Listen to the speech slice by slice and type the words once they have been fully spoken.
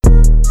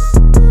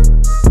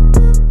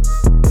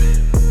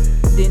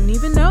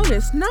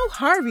there's no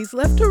Harveys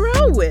left to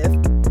roll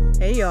with.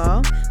 Hey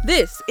y'all,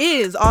 this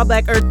is All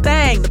Black Earth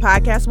Thang, the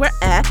podcast where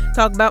I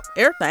talk about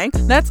everything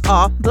that's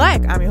all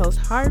black. I'm your host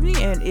Harvey,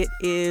 and it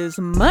is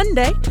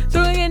Monday,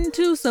 so we're getting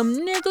into some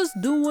niggas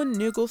doing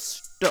nigga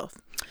stuff.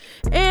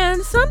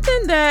 And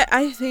something that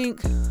I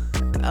think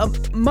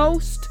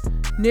most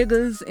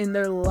niggas in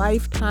their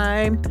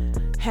lifetime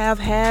have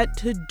had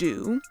to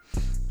do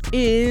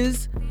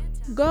is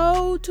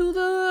go to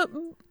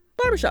the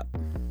barbershop.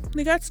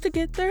 They got to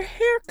get their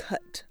hair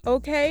cut,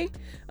 okay?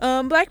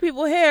 Black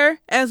people hair,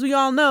 as we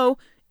all know,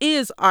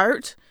 is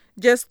art.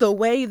 Just the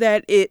way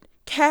that it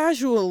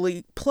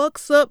casually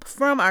plucks up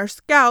from our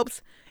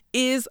scalps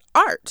is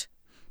art.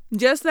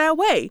 Just that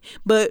way.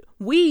 But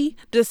we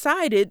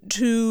decided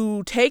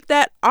to take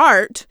that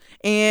art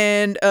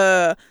and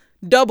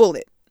double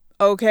it,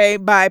 okay?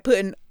 By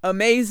putting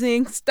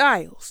amazing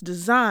styles,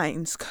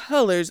 designs,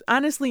 colors,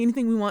 honestly,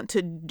 anything we want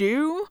to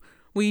do,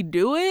 we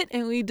do it,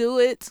 and we do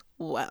it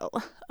well,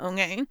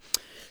 okay?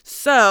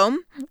 So,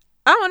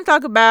 I want to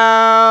talk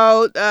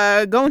about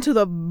going to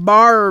the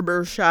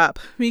barber shop,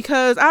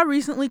 because I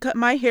recently cut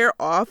my hair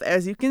off,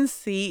 as you can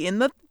see in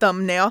the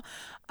thumbnail.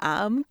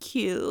 I'm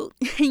cute,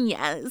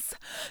 yes.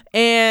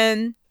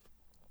 And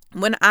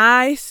when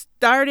I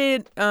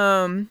started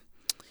getting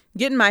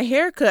my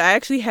hair cut, I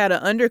actually had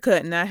an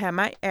undercut, and I had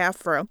my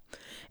afro.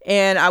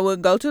 And I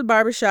would go to the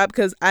barber shop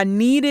because I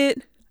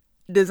needed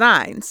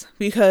designs,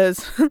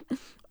 because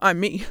I'm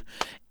me.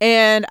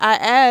 And I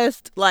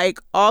asked like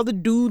all the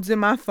dudes in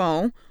my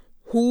phone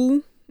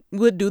who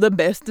would do the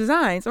best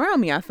designs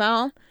around me. I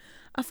found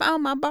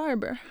my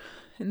barber,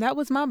 and that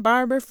was my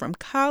barber from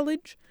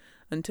college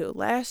until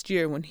last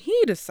year, when he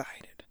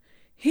decided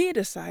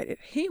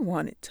he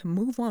wanted to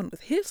move on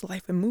with his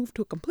life and move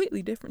to a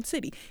completely different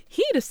city.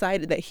 He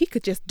decided that he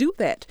could just do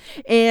that.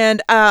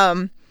 And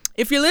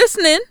if you're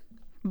listening,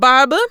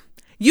 barber,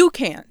 you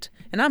can't.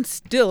 And I'm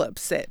still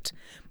upset.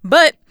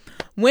 But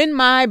when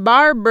my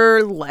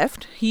barber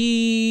left,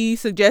 he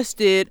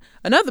suggested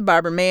another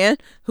barber man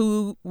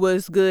who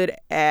was good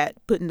at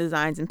putting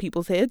designs in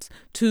people's heads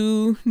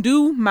to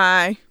do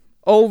my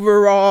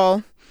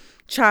overall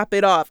chop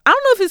it off. I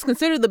don't know if it's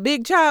considered the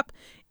big chop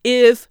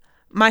if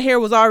my hair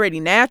was already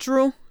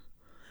natural.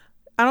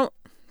 Because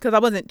I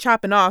wasn't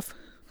chopping off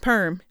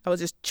perm. I was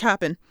just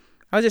chopping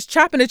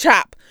the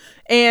chop.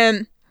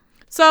 And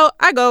so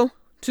I go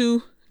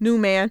to new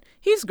man.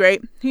 He's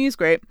great.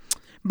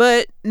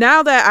 But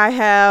now that I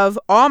have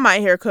all my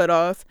hair cut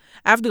off,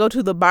 I have to go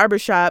to the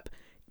barbershop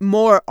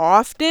more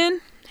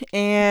often.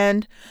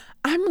 And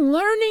I'm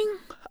learning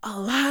a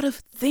lot of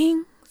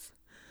things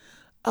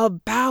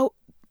about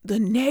the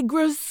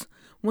negras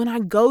when I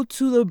go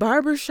to the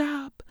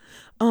barbershop.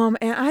 And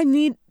I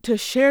need to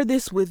share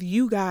this with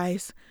you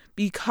guys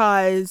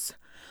because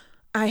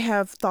I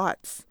have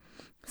thoughts.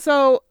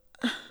 So,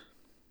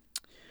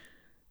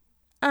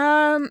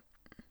 the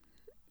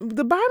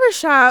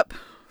barbershop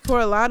for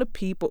a lot of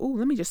people,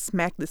 let me just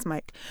smack this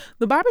mic.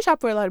 The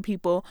barbershop for a lot of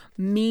people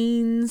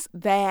means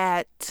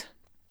that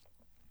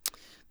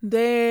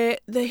they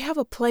have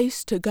a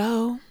place to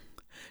go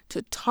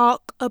to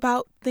talk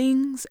about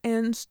things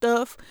and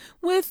stuff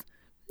with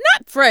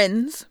not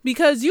friends,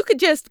 because you could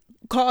just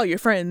call your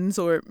friends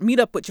or meet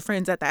up with your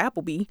friends at the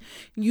Applebee.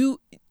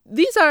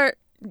 These are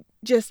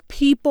just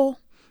people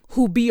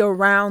who be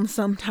around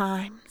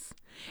sometimes,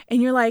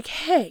 and you're like,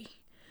 hey,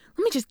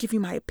 let me just give you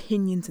my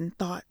opinions and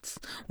thoughts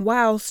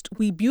whilst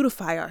we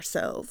beautify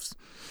ourselves.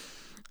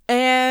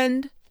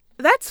 And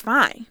that's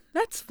fine.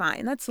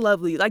 That's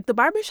lovely. Like, the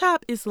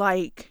barbershop is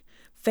like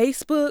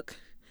Facebook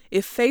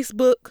if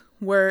Facebook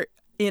were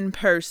in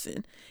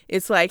person.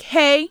 It's like,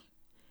 hey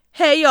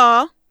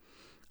y'all,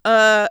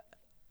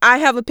 I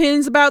have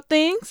opinions about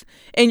things,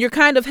 and you're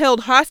kind of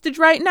held hostage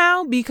right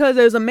now because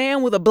there's a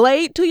man with a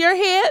blade to your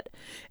head.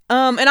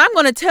 And I'm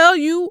going to tell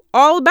you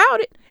all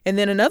about it. And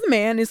then another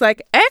man is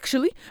like,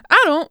 actually, I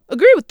don't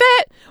agree with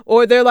that.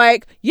 Or they're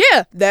like,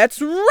 yeah,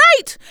 that's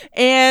right.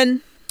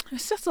 And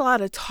it's just a lot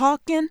of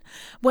talking.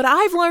 What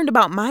I've learned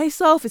about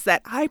myself is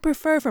that I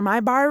prefer for my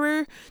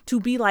barber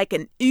to be like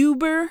an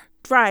Uber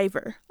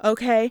driver.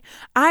 Okay.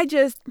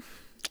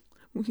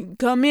 We can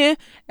come in,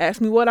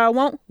 ask me what I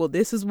want. Well,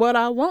 this is what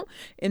I want.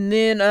 And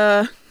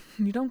then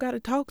you don't got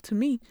to talk to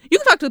me. You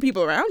can talk to the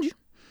people around you.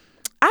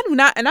 I do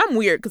not, and I'm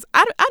weird because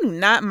I do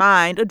not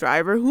mind a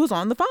driver who's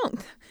on the phone.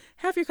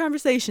 Have your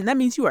conversation. That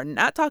means you are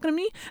not talking to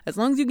me. As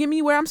long as you get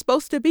me where I'm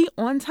supposed to be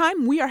on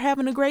time, we are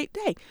having a great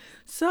day.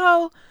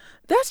 So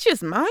that's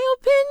just my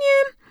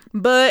opinion.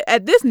 But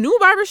at this new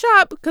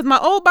barbershop, because my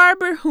old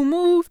barber who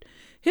moved,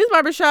 his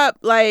barbershop,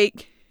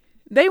 like,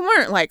 they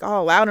weren't like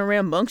all loud and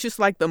rambunctious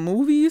like the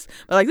movies.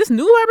 But like this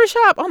new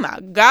barbershop, oh my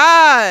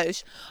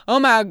gosh.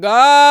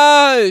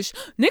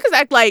 Niggas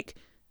act like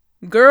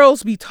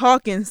girls be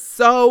talking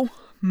so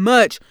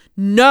much.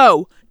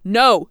 No.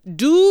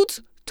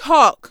 Dudes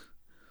talk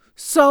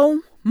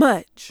so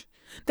much.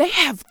 They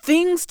have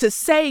things to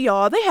say,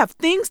 y'all. They have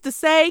things to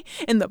say,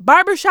 and the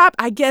barbershop,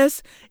 I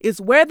guess, is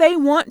where they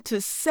want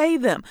to say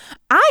them.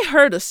 I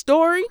heard a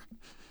story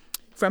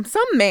from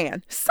some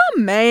man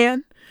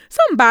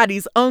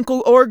somebody's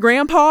uncle or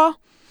grandpa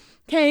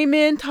came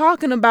in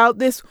talking about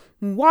this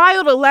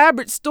wild,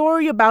 elaborate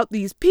story about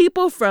these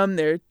people from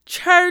their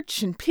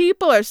church, and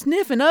people are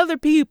sniffing other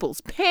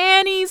people's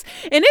panties.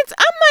 And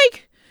I'm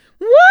like,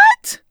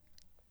 what?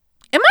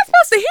 Am I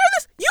supposed to hear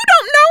this? You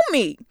don't know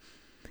me.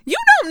 You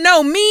don't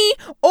know me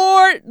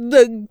or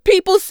the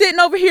people sitting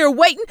over here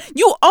waiting.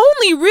 You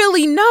only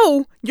really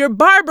know your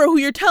barber who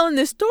you're telling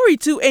this story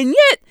to. And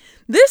yet,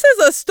 this is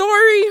a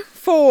story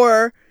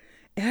for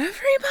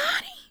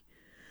everybody.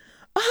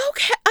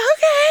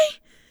 Okay.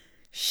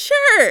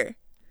 Sure.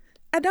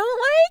 I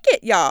don't like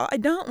it, y'all. I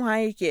don't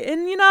like it.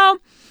 And, I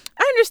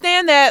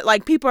understand that,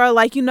 like, people are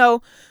like,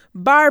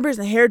 barbers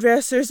and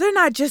hairdressers, they're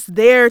not just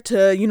there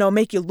to,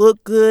 make you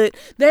look good.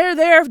 They're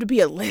there to be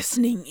a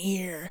listening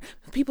ear.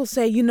 People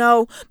say,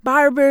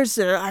 barbers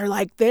are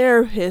like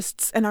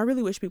therapists. And I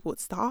really wish people would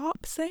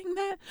stop saying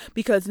that,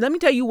 because let me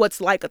tell you what's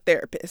like a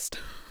therapist.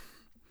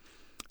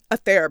 A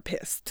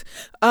therapist.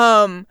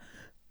 A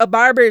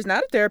barber is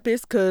not a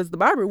therapist because the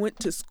barber went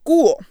to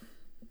school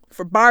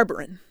for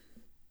barbering.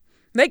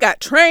 They got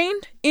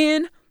trained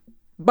in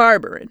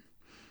barbering.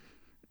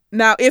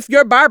 Now, if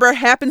your barber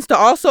happens to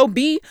also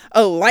be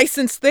a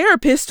licensed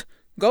therapist,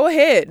 go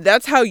ahead.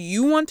 That's how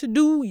you want to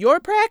do your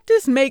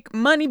practice. Make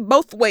money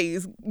both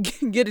ways.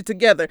 Get it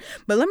together.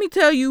 But let me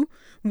tell you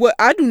what,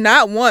 I do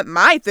not want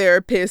my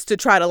therapist to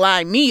try to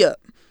line me up,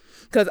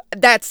 because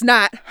that's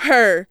not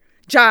her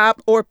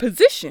job or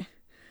position.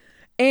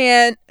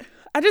 And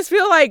I just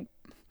feel like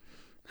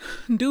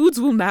dudes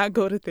will not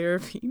go to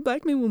therapy.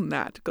 Black men will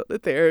not go to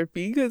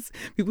therapy because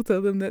people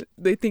tell them that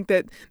they think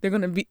that they're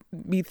going to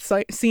be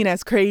seen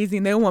as crazy,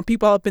 and they don't want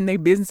people up in their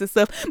business and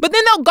stuff. But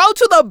then they'll go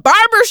to the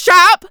barber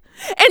shop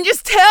and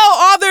just tell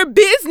all their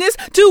business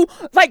to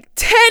like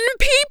 10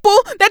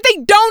 people that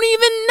they don't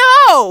even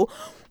know.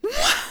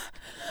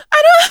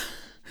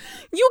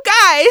 You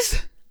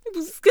guys,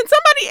 can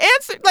somebody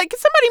answer? Like, can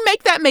somebody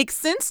make that make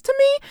sense to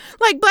me?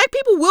 Like, black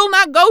people will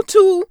not go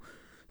to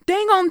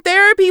dang on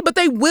therapy, but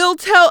they will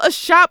tell a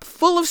shop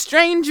full of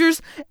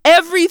strangers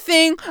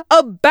everything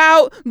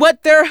about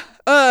what their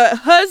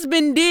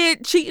husband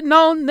did, cheating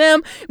on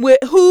them with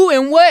who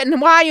and what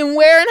and why and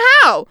where and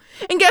how.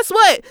 And guess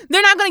what?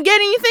 They're not going to get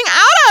anything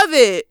out of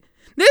it.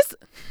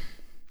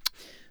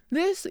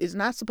 This is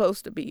not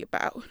supposed to be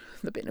about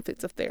the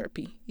benefits of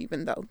therapy,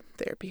 even though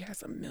therapy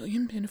has a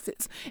million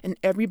benefits, and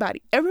everybody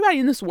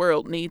in this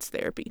world needs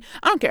therapy.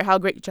 I don't care how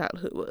great your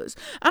childhood was.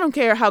 I don't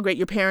care how great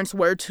your parents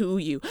were to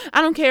you.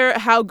 I don't care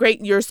how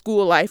great your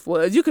school life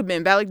was. You could have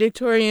been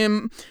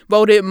valedictorian,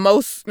 voted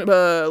most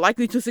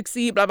likely to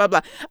succeed, blah, blah,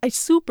 blah. I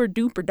super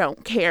duper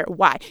don't care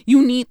why.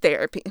 You need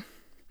therapy.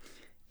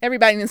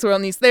 Everybody in this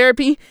world needs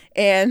therapy,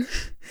 and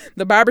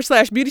the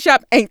barber/beauty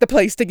shop ain't the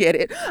place to get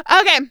it.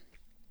 Okay.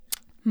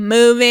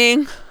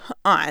 Moving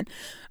on.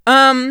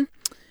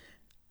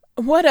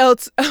 What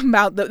else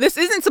about this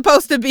isn't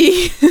supposed to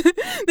be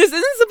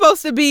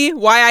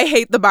why I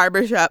hate the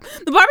barbershop.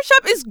 The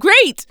barbershop is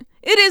great.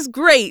 It is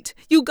great.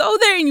 You go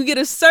there and you get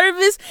a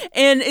service,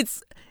 and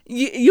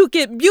you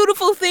get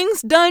beautiful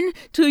things done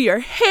to your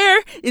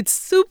hair. It's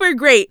super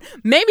great.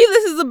 Maybe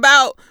this is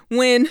about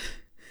when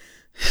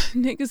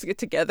niggas get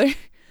together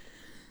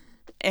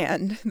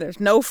and there's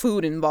no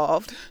food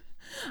involved.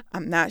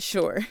 I'm not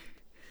sure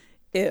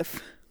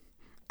if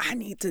I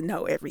need to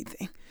know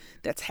everything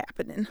that's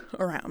happening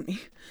around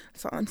me.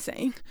 That's all I'm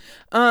saying.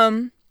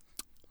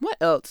 What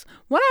else?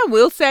 What I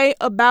will say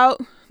about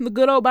the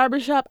good old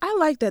barbershop, I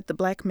like that the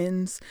black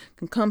men's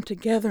can come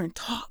together and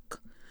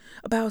talk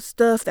about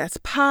stuff that's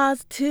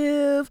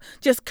positive,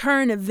 just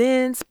current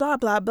events, blah,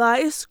 blah, blah.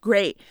 It's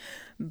great.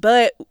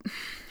 But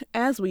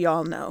as we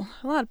all know,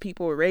 a lot of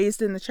people were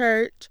raised in the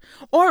church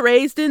or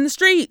raised in the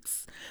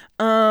streets.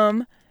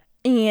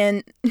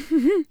 And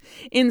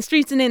in the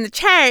streets and in the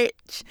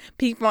church,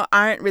 people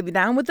aren't really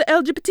down with the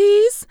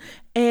LGBTs,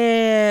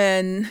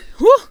 and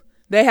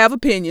they have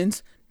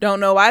opinions.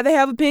 Don't know why they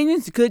have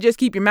opinions. You could just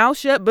keep your mouth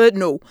shut, but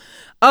no.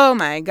 Oh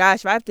my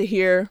gosh, if I have to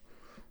hear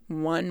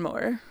one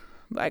more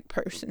black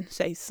person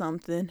say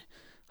something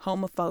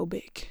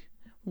homophobic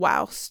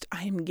whilst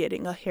I am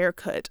getting a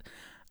haircut,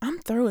 I'm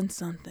throwing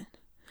something.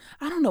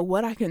 I don't know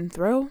what I can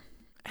throw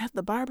at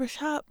the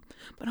barbershop,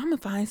 but I'm going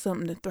to find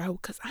something to throw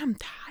because I'm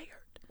tired.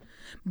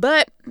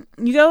 But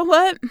you know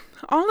what?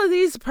 All of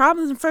these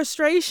problems and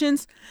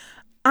frustrations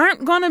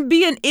aren't going to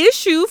be an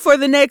issue for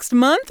the next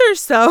month or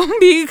so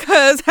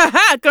because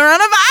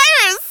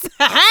coronavirus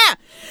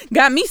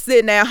got me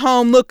sitting at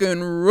home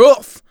looking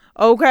rough.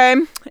 Okay.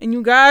 And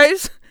you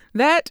guys,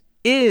 that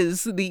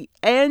is the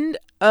end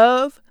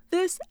of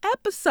this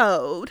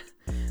episode.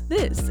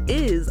 This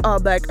is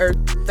All Black Earth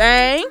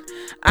Thang.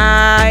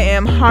 I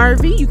am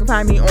Harvey. You can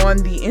find me on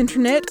the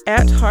internet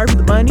at Harvey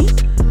the Bunny.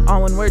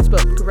 All one word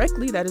spelled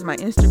correctly. That is my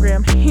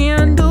Instagram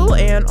handle.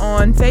 And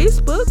on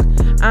Facebook,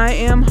 I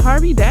am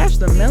Harvey Dash,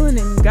 the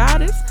Melanin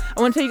Goddess.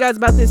 I want to tell you guys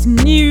about this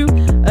new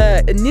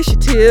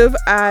initiative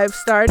I've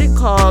started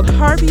called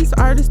Harvey's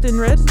Artist in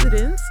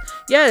Residence.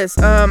 Yes,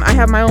 I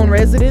have my own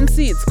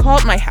residency. It's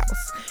called My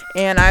House.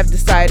 And I've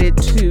decided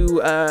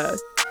to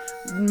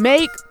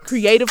make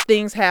creative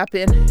things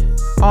happen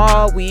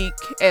all week,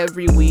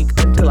 every week,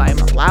 until I'm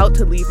allowed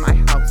to leave my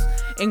house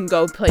and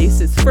go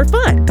places for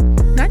fun.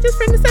 Not just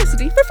for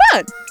necessity, for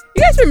fun.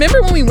 You guys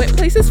remember when we went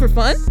places for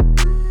fun?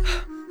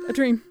 A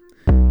dream,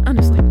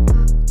 honestly.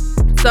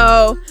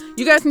 So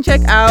you guys can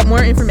check out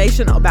more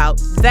information about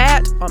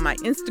that on my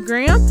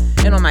Instagram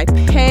and on my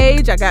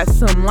page. I got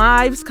some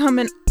lives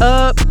coming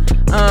up.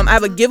 I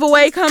have a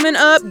giveaway coming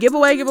up.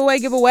 Giveaway.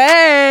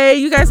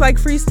 You guys like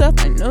free stuff?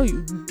 I know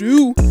you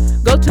do.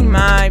 Go to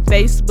my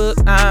Facebook,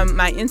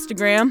 my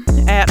Instagram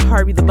at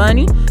Harvey the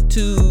Bunny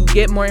to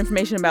get more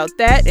information about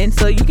that. And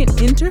so you can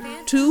enter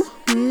to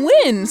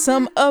win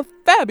some of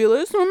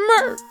fabulous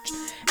merch.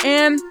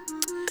 And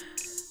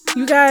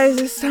you guys,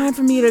 it's time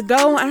for me to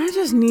go. I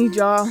just need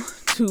y'all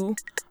to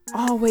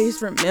always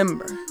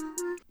remember,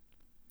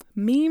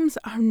 memes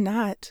are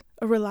not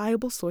a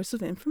reliable source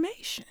of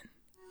information.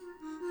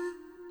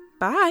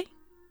 Bye.